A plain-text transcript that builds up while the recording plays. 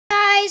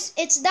guys,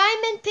 it's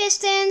Diamond,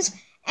 Pistons,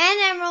 and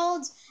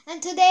Emeralds,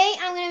 and today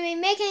I'm going to be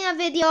making a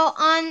video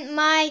on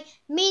my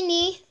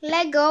mini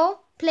Lego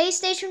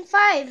PlayStation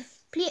 5,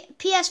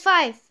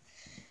 PS5.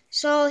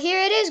 So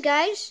here it is,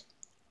 guys.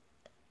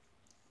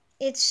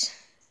 It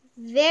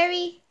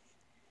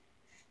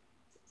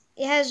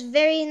has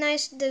very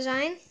nice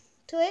design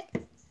to it.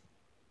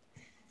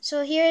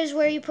 So here is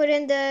where you put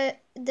in the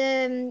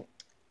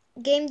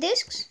game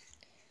discs.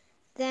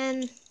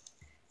 Then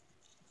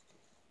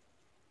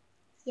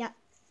yeah.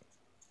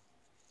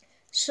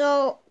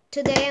 So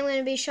today I'm going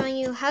to be showing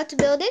you how to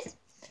build it,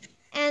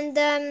 and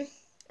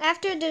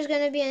after there's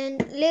going to be a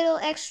little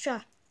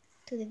extra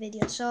to the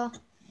video. So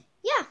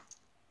yeah,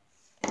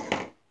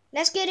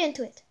 let's get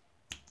into it.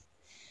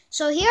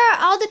 So here are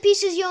all the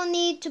pieces you'll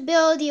need to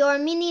build your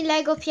mini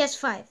Lego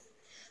PS5.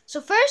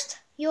 So first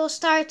you'll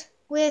start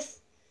with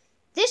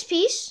this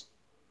piece.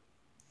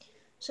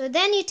 So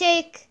then you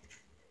take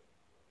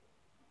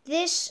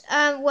this,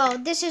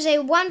 this is a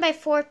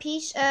 1x4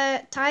 piece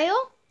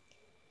tile.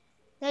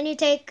 Then you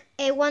take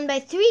a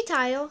 1x3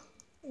 tile,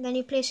 and then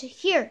you place it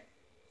here.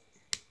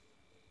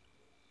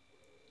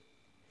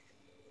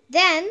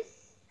 Then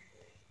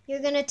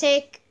you're gonna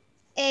take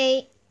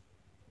a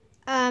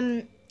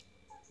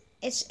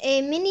it's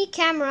a mini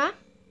camera.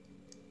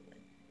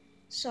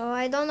 So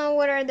I don't know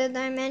what are the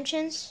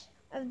dimensions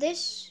of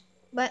this,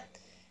 but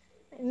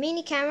a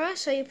mini camera.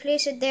 So you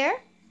place it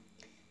there.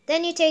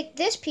 Then you take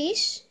this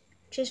piece,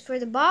 which is for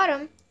the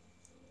bottom,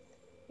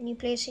 and you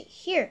place it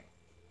here.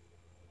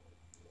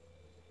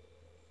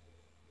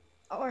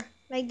 Or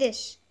like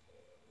this.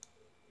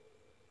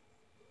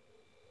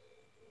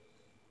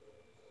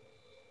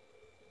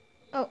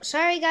 Oh,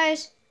 sorry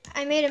guys,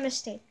 I made a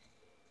mistake.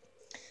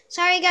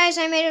 So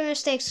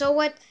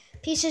what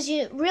pieces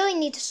you really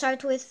need to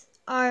start with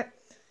are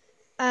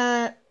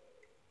 4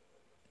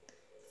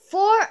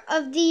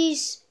 of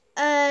these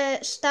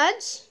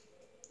studs,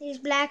 these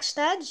black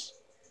studs,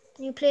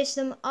 and you place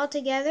them all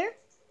together.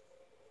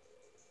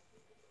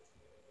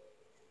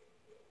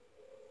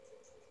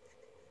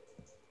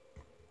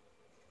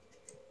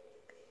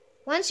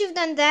 Once you've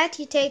done that,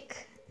 you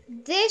take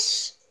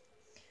this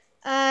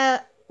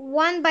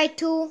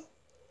 1x2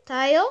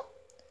 tile,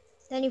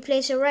 then you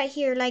place it right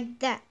here like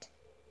that.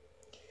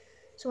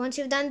 So once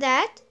you've done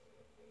that,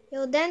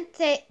 you'll then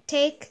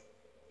take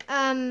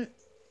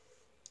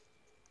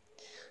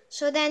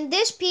so then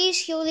this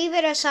piece you'll leave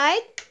it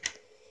aside.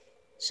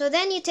 So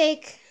then you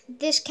take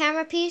this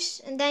camera piece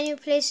and then you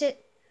place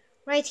it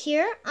right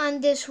here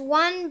on this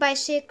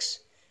 1x6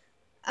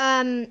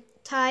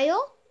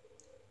 tile.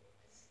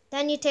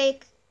 Then you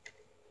take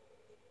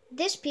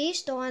this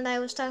piece, the one that I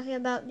was talking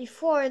about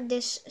before,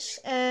 this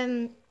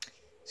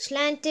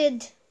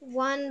slanted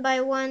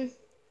 1x1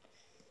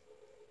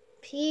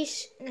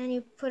 piece, and then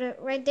you put it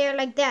right there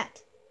like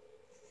that.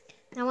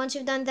 Now once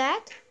you've done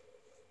that,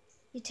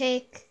 you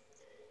take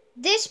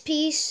this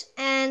piece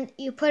and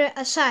you put it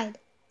aside.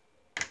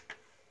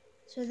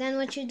 So then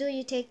what you do,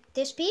 you take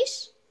this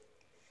piece,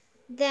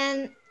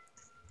 then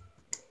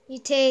you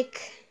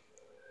take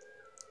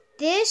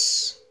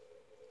this.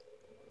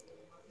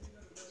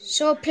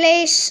 So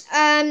place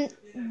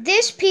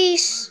this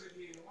piece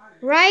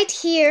right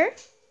here.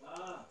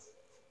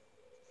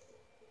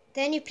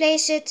 Then you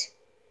place it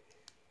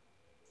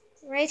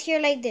right here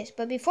like this.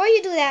 But before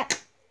you do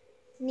that,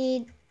 you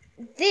need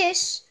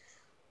this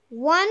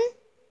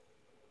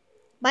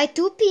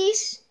 1x2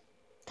 piece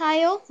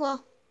tile.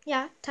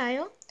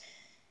 Tile.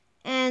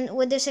 And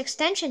with this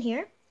extension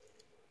here,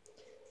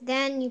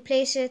 then you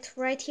place it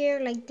right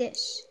here like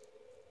this.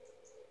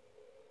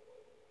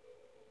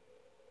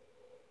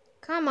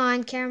 Come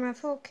on, camera,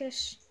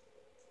 focus.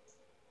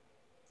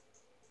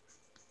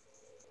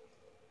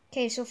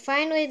 Okay, so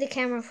finally the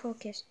camera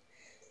focused.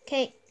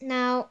 Okay,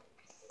 now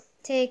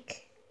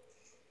take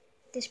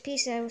this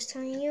piece that I was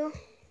telling you.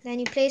 Then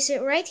you place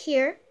it right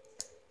here,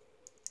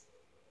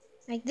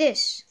 like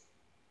this.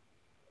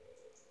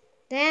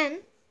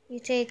 Then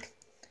you take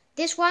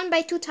this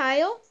 1x2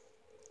 tile,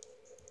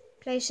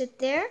 place it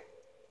there.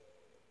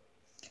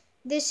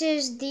 This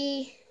is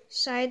the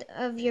side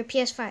of your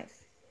PS5.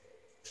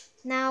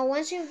 Now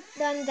once you've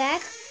done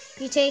that,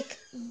 you take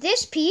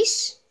this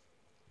piece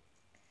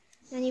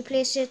and you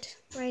place it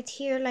right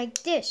here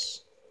like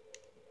this.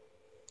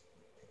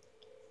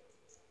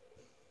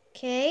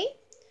 Okay,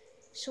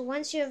 so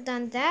once you have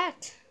done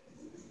that,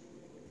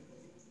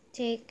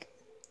 take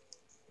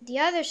the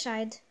other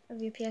side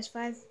of your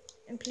PS5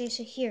 and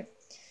place it here.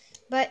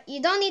 But you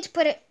don't need to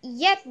put it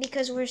yet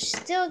because we're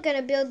still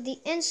gonna build the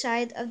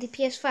inside of the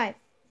PS5.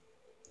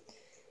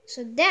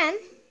 So then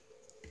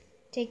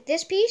take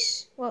this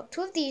piece, well,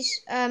 2 of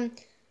these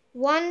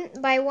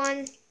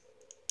 1x1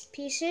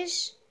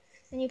 pieces,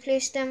 and you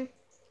place them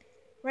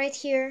right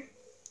here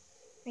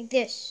like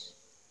this.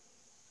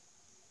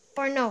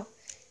 Or no,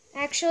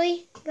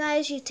 actually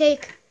guys, you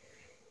take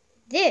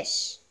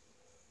this,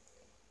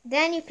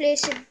 then you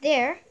place it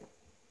there.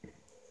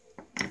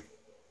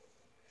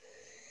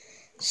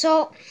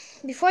 So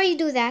before you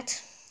do that,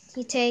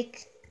 you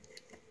take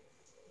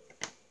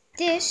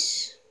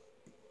this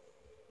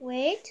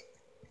create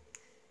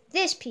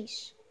this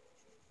piece.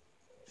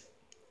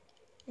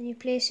 And you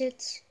place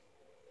it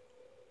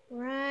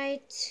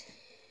right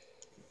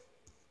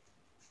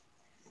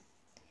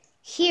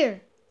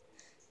here.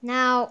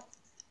 Now,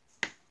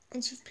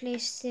 once you've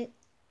placed it,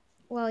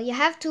 well, you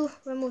have to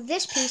remove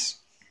this piece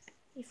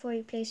before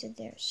you place it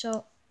there.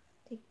 So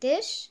take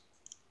this.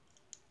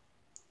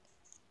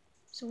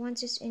 So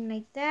once it's in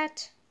like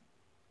that,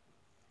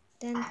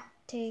 then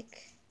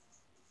take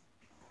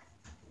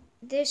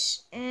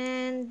this,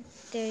 and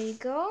there you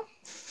go.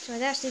 So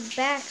that's the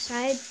back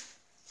side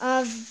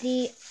of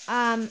the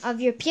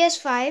of your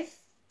PS5.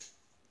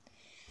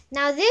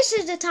 Now this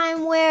is the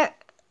time where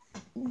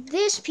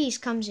this piece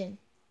comes in.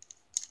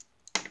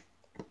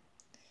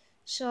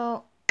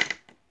 So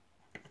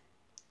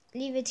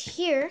leave it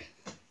here.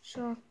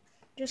 So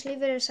just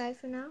leave it aside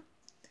for now.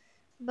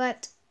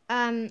 But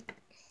you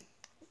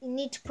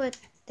need to put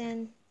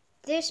then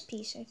this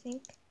piece, I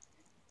think,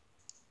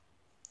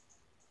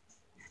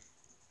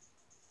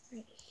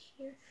 right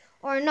here.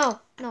 Or no,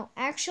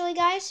 actually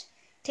guys,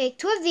 take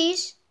two of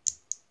these,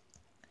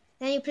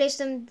 then you place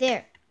them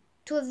there.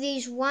 Two of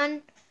these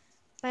 1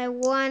 by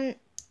 1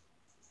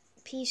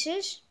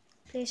 pieces,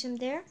 place them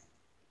there.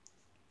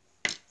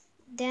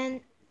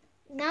 Then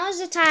now is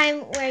the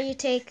time where you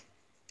take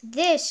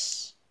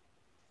this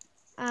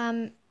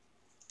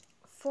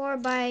 4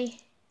 by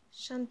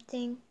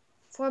something,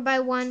 4 by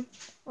 1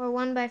 or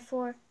 1 by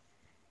 4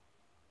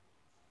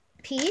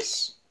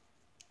 piece.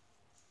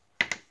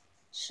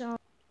 So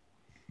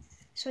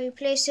you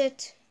place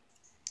it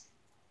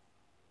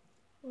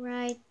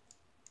right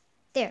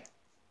there.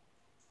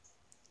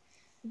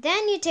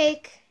 Then you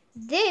take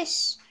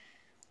this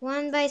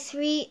 1 by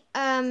 3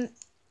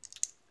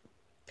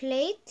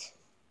 plate,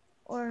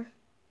 or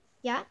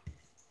yeah,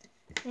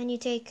 then you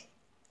take,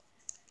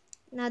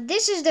 now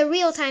this is the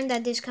real time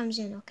that this comes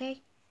in,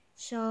 okay?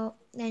 So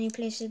then you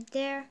place it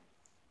there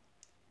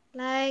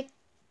like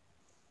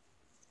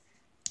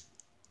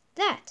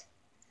that.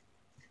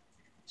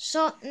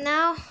 So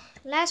now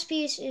last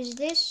piece is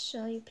this,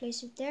 so you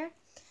place it there.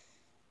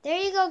 There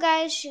you go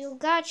guys, you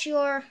got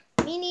your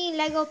mini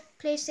Lego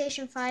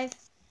PlayStation 5,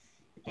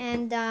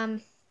 and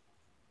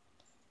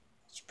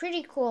it's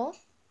pretty cool.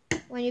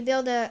 When you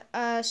build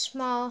a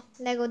small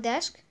Lego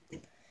desk,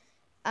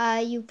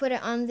 you put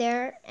it on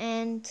there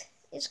and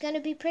it's gonna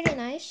be pretty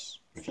nice.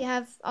 If you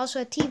have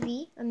also a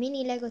TV, a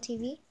mini Lego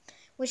TV,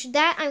 which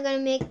that I'm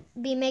gonna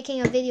be making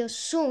a video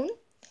soon.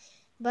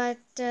 But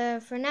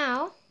for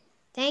now,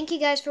 thank you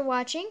guys for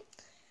watching.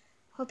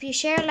 Hope you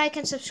share, like,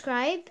 and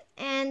subscribe,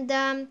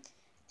 and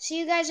see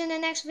you guys in the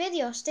next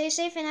video. Stay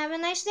safe and have a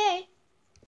nice day.